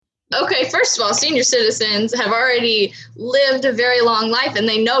Okay, first of all, senior citizens have already lived a very long life and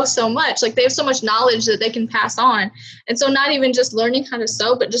they know so much. Like they have so much knowledge that they can pass on. And so not even just learning how to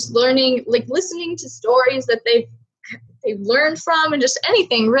sew, but just learning, like listening to stories that they've learned from and just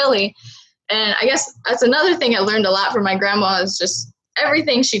anything really. And I guess that's another thing I learned a lot from my grandma is just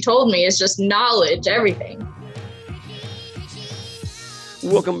everything she told me is just knowledge, everything.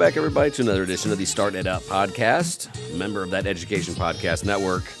 Welcome back, everybody, to another edition of the Start It Up podcast, member of that Education Podcast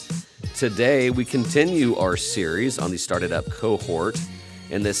Network. Today, we continue our series on the Start It Up cohort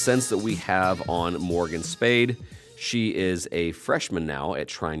in the sense that we have on Morgan Spade. She is a freshman now at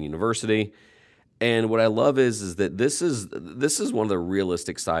Trine University. And what I love is that this is one of the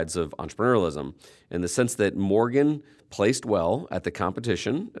realistic sides of entrepreneurialism in the sense that Morgan placed well at the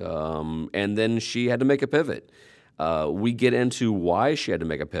competition, and then she had to make a pivot. We get into why she had to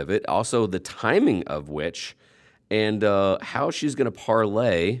make a pivot, also the timing of which, and how she's going to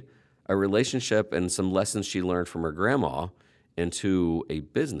parlay a relationship and some lessons she learned from her grandma into a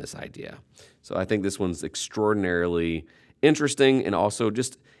business idea. So I think this one's extraordinarily interesting, and also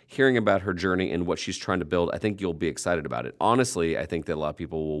just hearing about her journey and what she's trying to build, I think you'll be excited about it. Honestly, I think that a lot of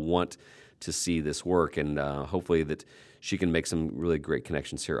people will want to see this work, and hopefully that she can make some really great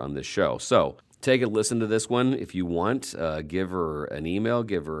connections here on this show. So take a listen to this one if you want. Give her an email,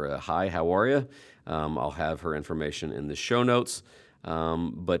 give her a hi, how are you? I'll have her information in the show notes.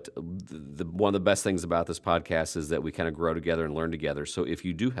 But one of the best things about this podcast is that we kind of grow together and learn together. So if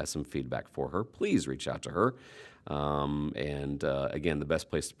you do have some feedback for her, please reach out to her. Again, the best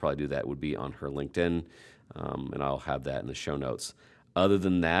place to probably do that would be on her LinkedIn, and I'll have that in the show notes. Other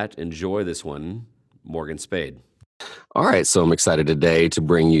than that, enjoy this one, Morgan Spade. All right, so I'm excited today to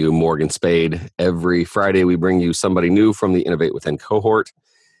bring you Morgan Spade. Every Friday, we bring you somebody new from the Innovate Within cohort.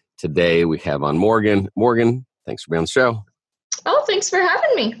 Today, we have on Morgan. Morgan, thanks for being on the show. Oh, thanks for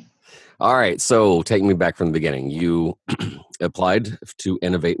having me. All right, so take me back from the beginning. You applied to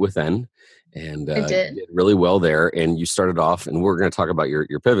Innovate Within, and I did really well there. And you started off, and we're going to talk about your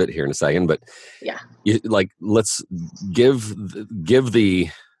pivot here in a second. But yeah, let's give the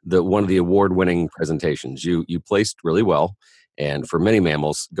one of the award-winning presentations. You placed really well, and for Mini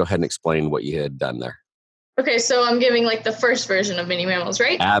Mammals, go ahead and explain what you had done there. Okay, so I'm giving like the first version of Mini Mammals,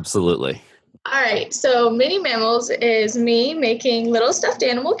 right? Absolutely. All right, so Mini Mammals is me making little stuffed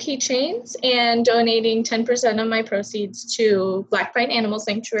animal keychains and donating 10% of my proceeds to Black Pine Animal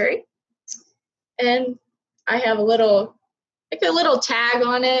Sanctuary. And I have a little tag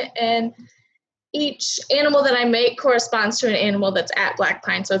on it, and each animal that I make corresponds to an animal that's at Black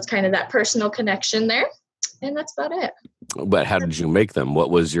Pine, so it's kind of that personal connection there, and that's about it. But how did you make them? What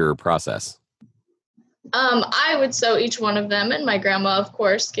was your process? I would sew each one of them, and my grandma, of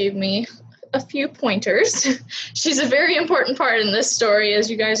course, gave me a few pointers. She's a very important part in this story, as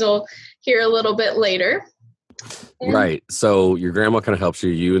you guys will hear a little bit later. Right. So your grandma kind of helps you.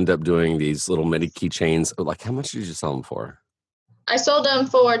 You end up doing these little mini keychains. Like, how much did you sell them for? I sold them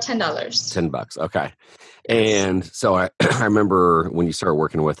for $10. $10. Okay. Yes. And so I remember when you started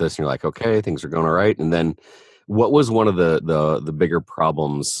working with us and you're like, okay, things are going all right. And then what was one of the bigger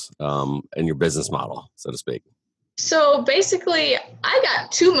problems in your business model, so to speak? So basically, I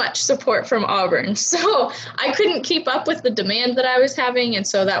got too much support from Auburn. So I couldn't keep up with the demand that I was having. And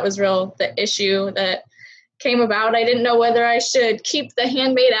so that was the issue that came about. I didn't know whether I should keep the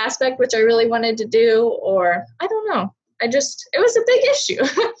handmade aspect, which I really wanted to do, or I don't know. It was a big issue.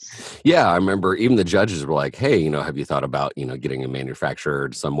 Yeah, I remember even the judges were like, hey, have you thought about, getting it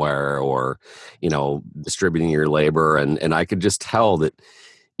manufactured somewhere or, distributing your labor? And I could just tell that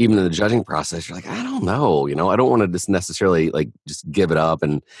even in the judging process, you're like, I don't know, I don't want to just necessarily just give it up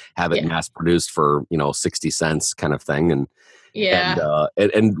and have it mass produced for, 60 cents kind of thing. And yeah.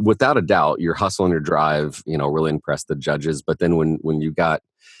 And without a doubt, your hustle and your drive, really impressed the judges. But then when you got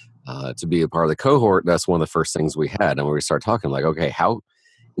to be a part of the cohort, that's one of the first things we had. And we started talking like, okay, how,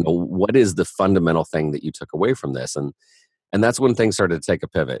 what is the fundamental thing that you took away from this? And that's when things started to take a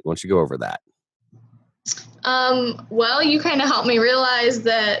pivot. Why don't you go over that? Well, you kind of helped me realize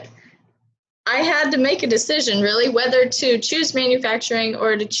that I had to make a decision really whether to choose manufacturing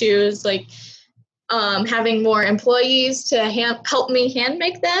or to choose having more employees to help me hand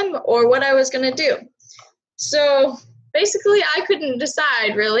make them, or what I was going to do. So basically, I couldn't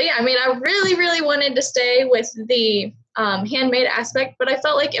decide really. I mean, I really, really wanted to stay with the handmade aspect, but I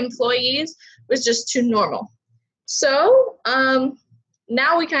felt like employees was just too normal. So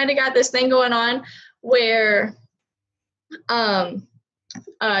now we kind of got this thing going on where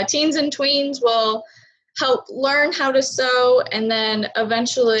teens and tweens will help learn how to sew, and then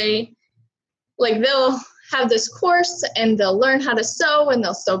eventually they'll have this course and they'll learn how to sew, and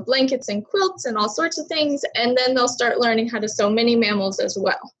they'll sew blankets and quilts and all sorts of things. And then they'll start learning how to sew mini mammals as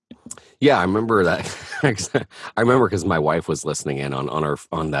well. Yeah, I remember that. I remember because my wife was listening in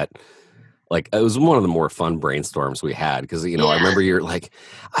on that. Like, it was one of the more fun brainstorms we had because, you know, I remember you're like,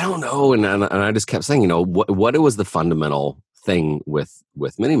 I don't know. And I just kept saying, you know, what was the fundamental thing with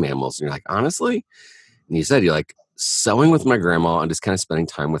mini mammals? And you're like, honestly, and you said, you're like, sewing with my grandma and just kind of spending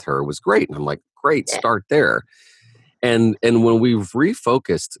time with her was great. And I'm like, great, start there. And when we've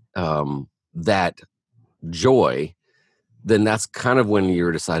refocused that joy, then that's kind of when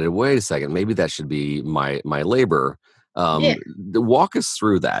you decided, wait a second, maybe that should be my labor. Walk us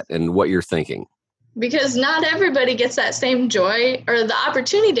through that and what you're thinking. Because not everybody gets that same joy or the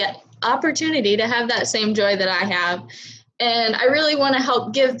opportunity to have that same joy that I have. And I really want to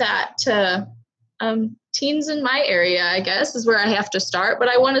help give that to teens in my area, I guess, is where I have to start. But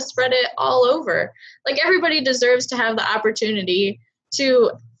I want to spread it all over. Like, everybody deserves to have the opportunity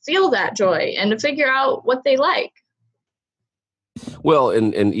to feel that joy and to figure out what they like. Well,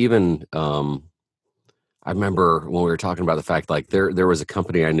 and even I remember when we were talking about the fact, like, there was a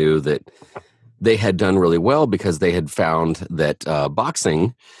company I knew that they had done really well because they had found that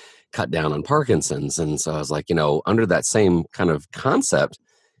boxing cut down on Parkinson's. And so I was like, you know, under that same kind of concept,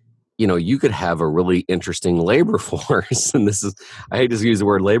 you know, you could have a really interesting labor force. And this is, I hate to use the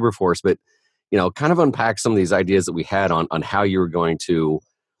word labor force, but, you know, kind of unpack some of these ideas that we had on how you were going to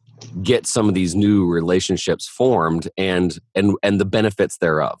get some of these new relationships formed and the benefits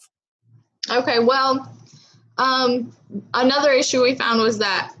thereof. Okay, well, another issue we found was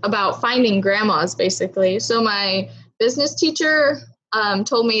that about finding grandmas, basically. So my business teacher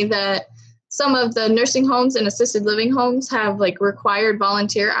told me that some of the nursing homes and assisted living homes have like required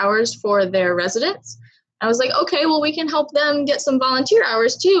volunteer hours for their residents. I was like, okay, well, we can help them get some volunteer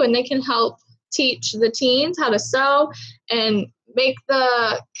hours too, and they can help teach the teens how to sew and make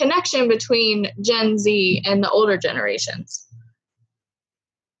the connection between Gen Z and the older generations.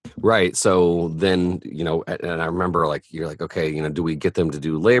 Right. So then, you know, and I remember, like, you're like, okay, you know, do we get them to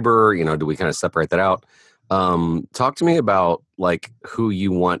do labor? You know, do we kind of separate that out? Talk to me about, like, who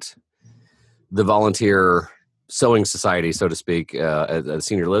you want the volunteer sewing society, so to speak, at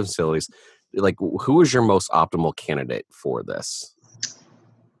senior living facilities. Like, who is your most optimal candidate for this?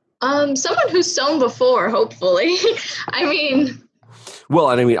 Someone who's sewn before, hopefully. I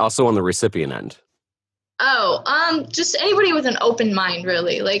mean, also on the recipient end. Just anybody with an open mind,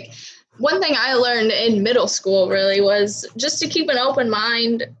 really. Like, one thing I learned in middle school really was just to keep an open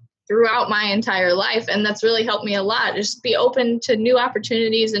mind throughout my entire life. And that's really helped me a lot. Just be open to new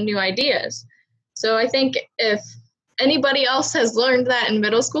opportunities and new ideas. So I think if anybody else has learned that in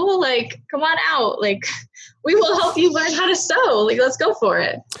middle school, like, come on out. Like, we will help you learn how to sew. Like, let's go for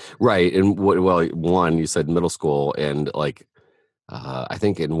it. Right. And one, you said middle school, and like, I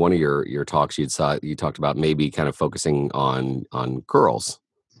think in one of your talks you talked about maybe kind of focusing on girls.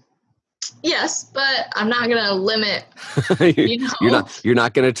 Yes, but I'm not going to limit. You're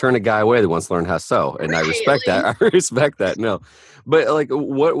not going to turn a guy away that wants to learn how to sew, and right, I respect that. I respect that. No, but like,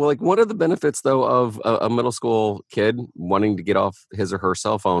 what are the benefits though of a middle school kid wanting to get off his or her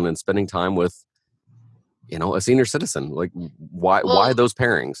cell phone and spending time with, you know, a senior citizen? Like, why those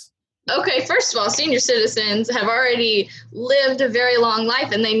pairings? Okay, first of all, senior citizens have already lived a very long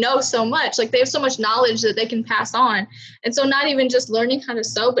life and they know so much. Like, they have so much knowledge that they can pass on. And so not even just learning how to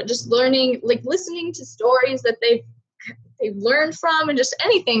sew, but just learning, like, listening to stories that they've learned from, and just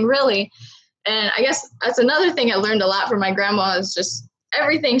anything really. And I guess that's another thing I learned a lot from my grandma, is just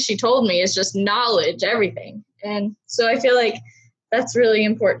everything she told me is just knowledge, everything. And so I feel like that's really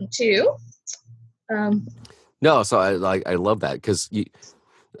important too. No, so I love that, because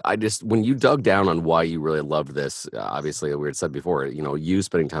when you dug down on why you really loved this, obviously we had said before, you know, you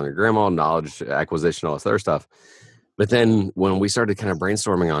spending time with your grandma, knowledge acquisition, all this other stuff. But then when we started kind of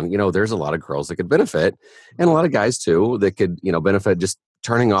brainstorming on, you know, there's a lot of girls that could benefit, and a lot of guys too that could, you know, benefit just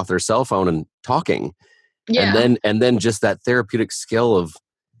turning off their cell phone and talking. Yeah. And then just that therapeutic skill of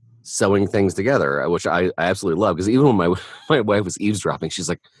sewing things together, which I absolutely love. Because even when my wife was eavesdropping, she's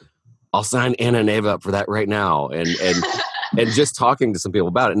like, I'll sign Anna and Ava up for that right now. And just talking to some people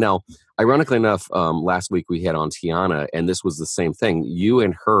about it. Now, ironically enough, last week we had on Tiana, and this was the same thing. You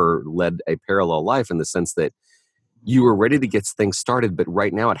and her led a parallel life in the sense that you were ready to get things started, but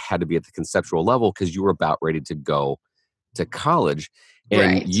right now it had to be at the conceptual level because you were about ready to go to college. And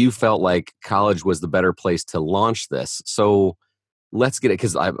right, you felt like college was the better place to launch this. So let's get it,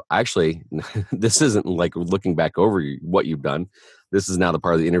 because I actually, this isn't like looking back over what you've done. This is now the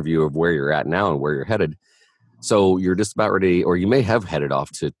part of the interview of where you're at now and where you're headed. So you're just about ready, or you may have headed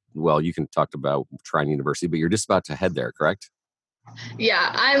off to, well, you can talk about Trine University, but you're just about to head there, correct?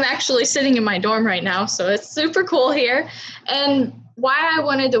 Yeah, I'm actually sitting in my dorm right now, so it's super cool here. And why I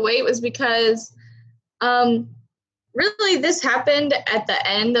wanted to wait was because really this happened at the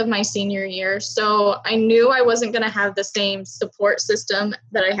end of my senior year. So I knew I wasn't going to have the same support system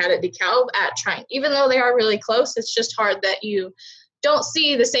that I had at DeKalb at Trine. Even though they are really close, it's just hard that you don't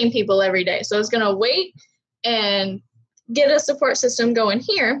see the same people every day. So I was going to wait and get a support system going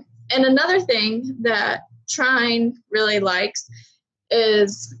here. And another thing that Trine really likes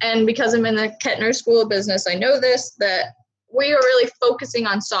is, and because I'm in the Kettner School of Business, I know this, that we are really focusing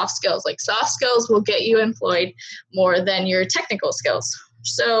on soft skills. Like soft skills will get you employed more than your technical skills.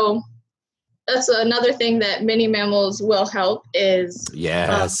 So that's another thing that Mini Mammals will help is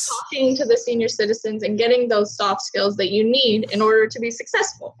talking to the senior citizens and getting those soft skills that you need in order to be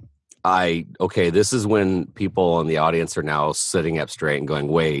successful. Okay, this is when people in the audience are now sitting up straight and going,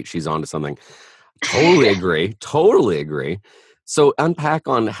 wait, she's onto something. Totally agree. Totally agree. So unpack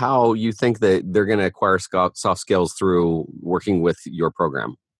on how you think that they're going to acquire soft skills through working with your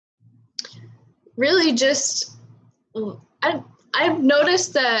program. Really just, I've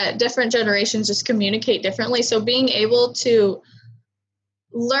noticed that different generations just communicate differently. So being able to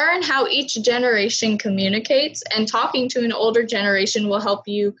learn how each generation communicates and talking to an older generation will help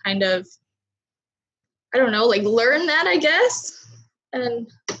you kind of, I don't know, like learn that, I guess. And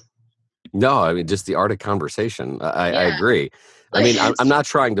no, I mean, just the art of conversation. I agree. I mean, I'm not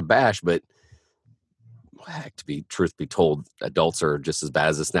trying to bash, but heck, truth be told, adults are just as bad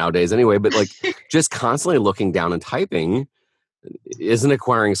as this nowadays anyway. But like just constantly looking down and typing isn't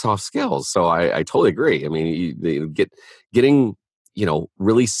acquiring soft skills. So I totally agree. I mean, you getting,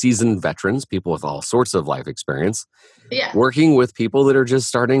 really seasoned veterans, people with all sorts of life experience, working with people that are just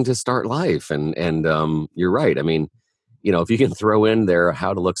starting to start life. And you're right. I mean, if you can throw in there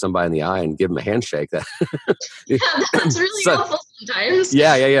how to look somebody in the eye and give them a handshake, that's really helpful sometimes.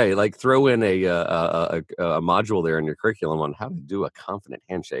 Yeah. Like throw in a module there in your curriculum on how to do a confident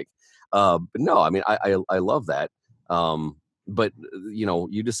handshake. But no, I mean, I love that. But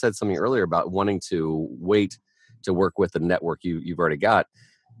you just said something earlier about wanting to wait to work with the network you've already got.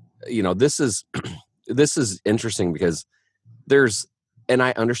 This is interesting because and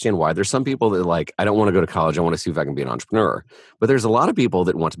I understand why. There's some people that like, I don't want to go to college. I want to see if I can be an entrepreneur. But there's a lot of people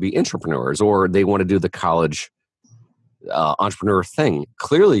that want to be entrepreneurs, or they want to do the college entrepreneur thing.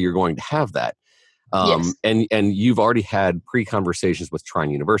 Clearly, you're going to have that. Yes. And you've already had pre-conversations with Trine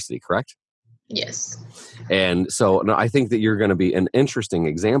University, correct? Yes. And so I think that you're going to be an interesting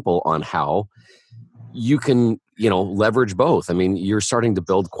example on how you can, leverage both. I mean, you're starting to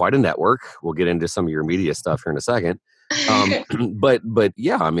build quite a network. We'll get into some of your media stuff here in a second. But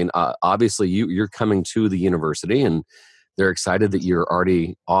yeah, I mean, obviously you're coming to the university and they're excited that you're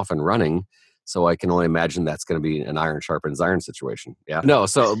already off and running. So I can only imagine that's going to be an iron sharpens iron situation. Yeah. No.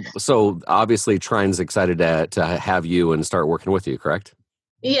 So obviously Trine's excited to have you and start working with you, correct?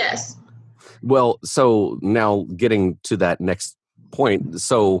 Yes. Well, so now getting to that next point.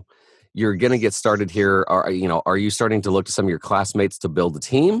 So you're going to get started here. Are you starting to look to some of your classmates to build a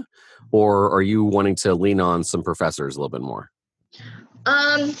team, or are you wanting to lean on some professors a little bit more?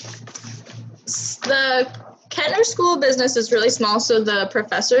 The Kettner School of Business is really small, so the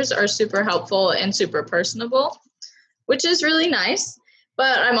professors are super helpful and super personable, which is really nice.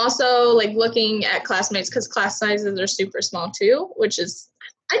 But I'm also like looking at classmates because class sizes are super small too,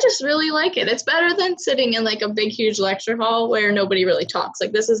 I just really like it. It's better than sitting in like a big, huge lecture hall where nobody really talks.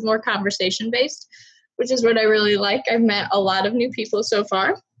 Like this is more conversation based, which is what I really like. I've met a lot of new people so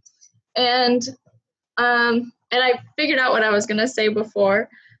far. And I figured out what I was going to say before,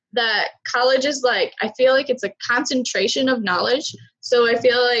 that college is like, I feel like it's a concentration of knowledge. So I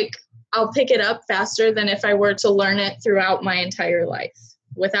feel like I'll pick it up faster than if I were to learn it throughout my entire life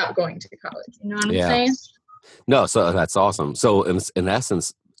without going to college. You know what I'm saying? No, so that's awesome. So in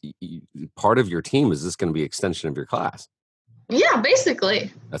essence, part of your team is this going to be extension of your class? Yeah,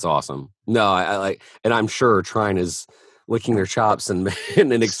 basically. That's awesome. No, I like, and I'm sure Trine is licking their chops and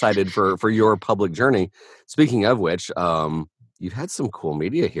excited for your public journey. Speaking of which, you've had some cool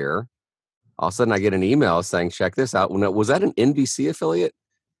media here. All of a sudden I get an email saying, check this out. Was that an NBC affiliate?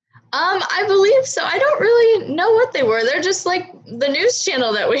 I believe so. I don't really know what they were. They're just like the news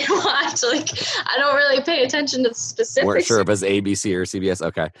channel that we watch. Like, I don't really pay attention to the specifics. Weren't sure if it was ABC or CBS.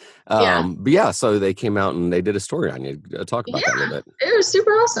 Okay. But yeah, so they came out and they did a story on you. Talk about that a little bit. It was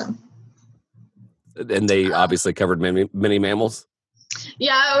super awesome. And they obviously covered mini mammals?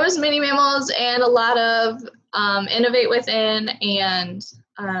 Yeah, it was Mini Mammals and a lot of Innovate Within and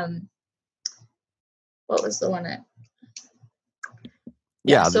what was the one at?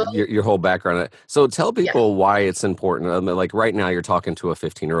 Yeah, So your whole background. So tell people why it's important. Like right now, you're talking to a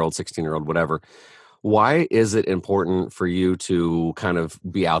 15-year-old, 16-year-old, whatever. Why is it important for you to kind of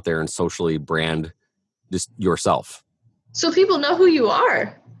be out there and socially brand just yourself? so people know who you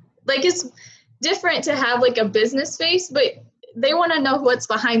are. Like, it's different to have like a business face, but they want to know what's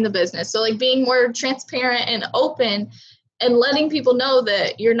behind the business. So like being more transparent and open and letting people know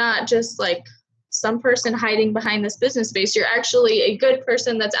that you're not just like some person hiding behind this business face. You're actually a good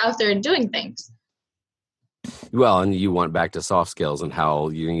person that's out there and doing things. Well, and you went back to soft skills and how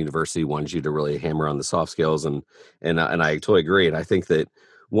your university wants you to really hammer on the soft skills, and I totally agree. And I think that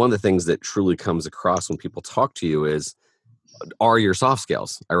one of the things that truly comes across when people talk to you are your soft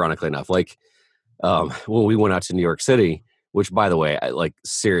skills. Ironically enough, like when we went out to New York City, which by the way, like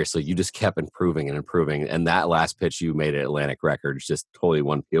seriously, you just kept improving and improving, and that last pitch you made at Atlantic Records just totally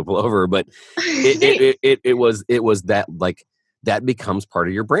won people over. But it was that, like, that becomes part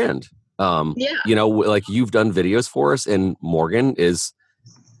of your brand. Yeah. You know, like you've done videos for us, and Morgan is,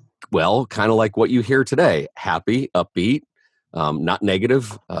 well, kind of like what you hear today: happy, upbeat, not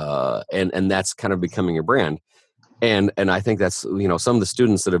negative, and that's kind of becoming your brand. And I think that's, you know, some of the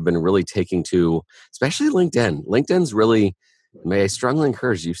students that have been really taking to, especially LinkedIn. LinkedIn's really, may I strongly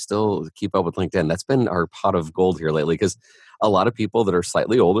encourage you still keep up with LinkedIn. That's been our pot of gold here lately, because a lot of people that are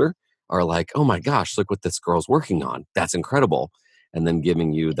slightly older are like, oh my gosh, look what this girl's working on. That's incredible. And then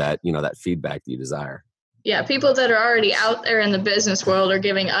giving you that, you know, that feedback that you desire. Yeah, people that are already out there in the business world are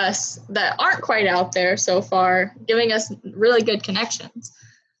giving us that aren't quite out there so far, giving us really good connections.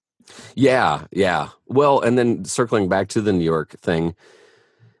 Yeah, yeah. Well, and then circling back to the New York thing,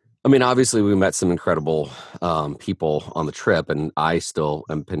 I mean, obviously we met some incredible people on the trip, and I still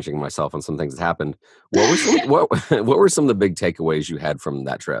am pinching myself on some things that happened. What were some what were some of the big takeaways you had from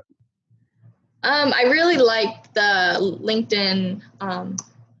that trip? I really liked the LinkedIn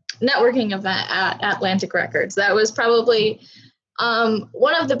networking event at Atlantic Records. That was probably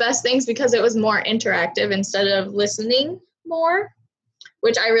one of the best things because it was more interactive instead of listening more,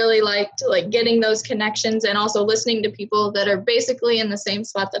 which I really liked, like getting those connections and also listening to people that are basically in the same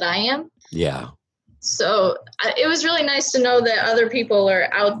spot that I am. Yeah. So it was really nice to know that other people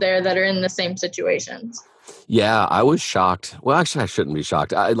are out there that are in the same situations. Yeah, I was shocked. Well, actually, I shouldn't be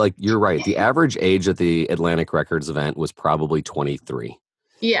shocked. You're right. The average age at the Atlantic Records event was probably 23.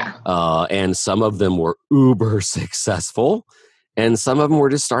 Yeah. And some of them were uber successful, and some of them were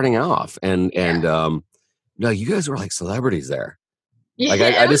just starting off. And no, you guys were like celebrities there. Yeah, Like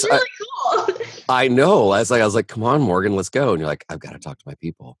it was really cool. I know. I was like, come on, Morgan, let's go. And you're like, I've got to talk to my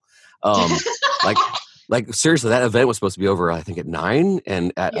people. Like, like seriously, that event was supposed to be over, I think, at 9,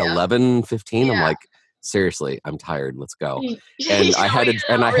 and at 11:15, I'm like, seriously, I'm tired. Let's go. And I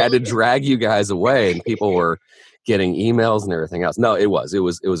had to drag you guys away, and people were getting emails and everything else. No, it was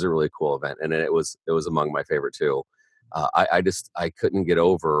a really cool event, and it was among my favorite too. I couldn't get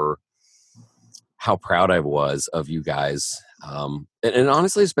over how proud I was of you guys. And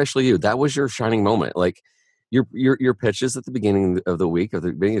honestly, especially you, that was your shining moment. Like your pitches at the beginning of the week, of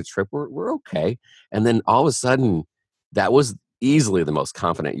the beginning of the trip were okay. And then all of a sudden that was easily the most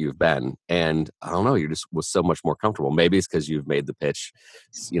confident you've been. And I don't know, you just was so much more comfortable. Maybe it's because you've made the pitch,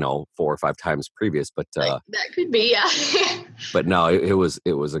 4 or 5 times previous, but that could be, yeah. But no, it was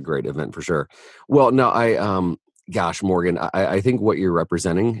a great event for sure. Well, no, gosh, Morgan, I think what you're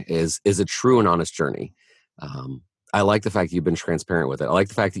representing is a true and honest journey. I like the fact that you've been transparent with it. I like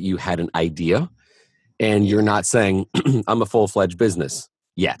the fact that you had an idea, and you're not saying I'm a full-fledged business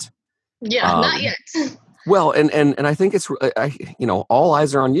yet. Yeah, not yet. Well, and I think it's all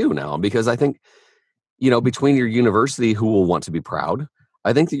eyes are on you now, because I think between your university, who will want to be proud,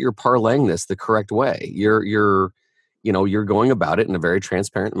 I think that you're parlaying this the correct way. You're going about it in a very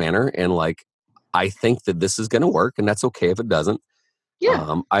transparent manner, and like, I think that this is going to work, and that's okay if it doesn't.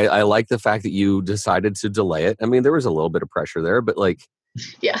 Yeah. I like the fact that you decided to delay it. I mean, there was a little bit of pressure there, but like,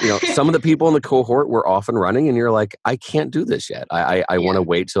 yeah, some of the people in the cohort were off and running, and you're like, I can't do this yet. I want to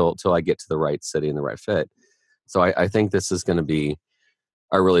wait till I get to the right city and the right fit. So I think this is going to be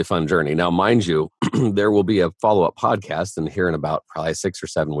a really fun journey. Now, mind you, there will be a follow-up podcast, and here in about probably 6 or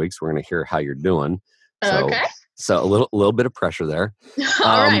 7 weeks, we're going to hear how you're doing. Okay. So a little bit of pressure there.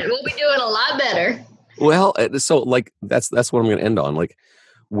 All right, we'll be doing a lot better. Well, so like that's what I'm going to end on. Like,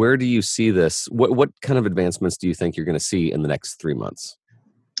 where do you see this? What kind of advancements do you think you're going to see in the next 3 months?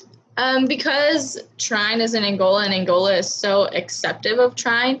 Because Trine is in Angola, and Angola is so acceptive of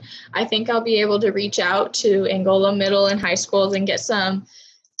Trine, I think I'll be able to reach out to Angola middle and high schools and get some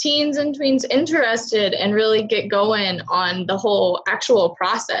teens and tweens interested and really get going on the whole actual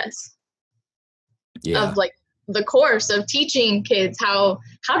process. of like the course of teaching kids how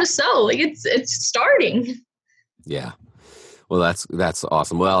to sew. Like it's starting. Yeah. Well, that's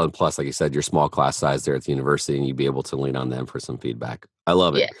awesome. Well, and plus, like you said, your small class size there at the university, and you'd be able to lean on them for some feedback. I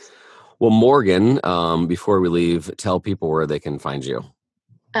love it. Yes. Well, Morgan, before we leave, tell people where they can find you.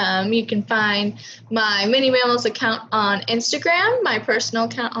 You can find my Mini Mammals account on Instagram, my personal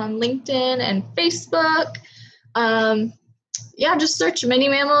account on LinkedIn and Facebook. Just search Mini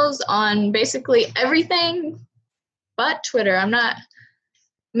Mammals on basically everything but Twitter.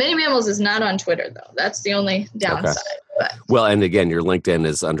 Mini Mammals is not on Twitter, though. That's the only downside. Okay. But. Well, and again, your LinkedIn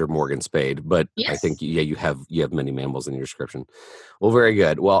is under Morgan Spade, but Yes. I think you have Mini Mammals in your description. Well, very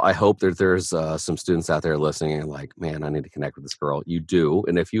good. Well, I hope that there's some students out there listening and like, man, I need to connect with this girl. You do,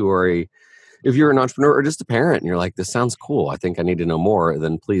 and if you're an entrepreneur or just a parent and you're like, this sounds cool, I think I need to know more,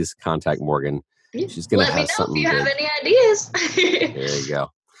 then please contact Morgan. She's going to have something. Let me know if you have any ideas. There you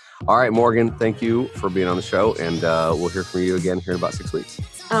go. All right, Morgan, thank you for being on the show, and we'll hear from you again here in about 6 weeks.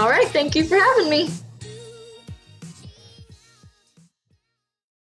 All right, thank you for having me.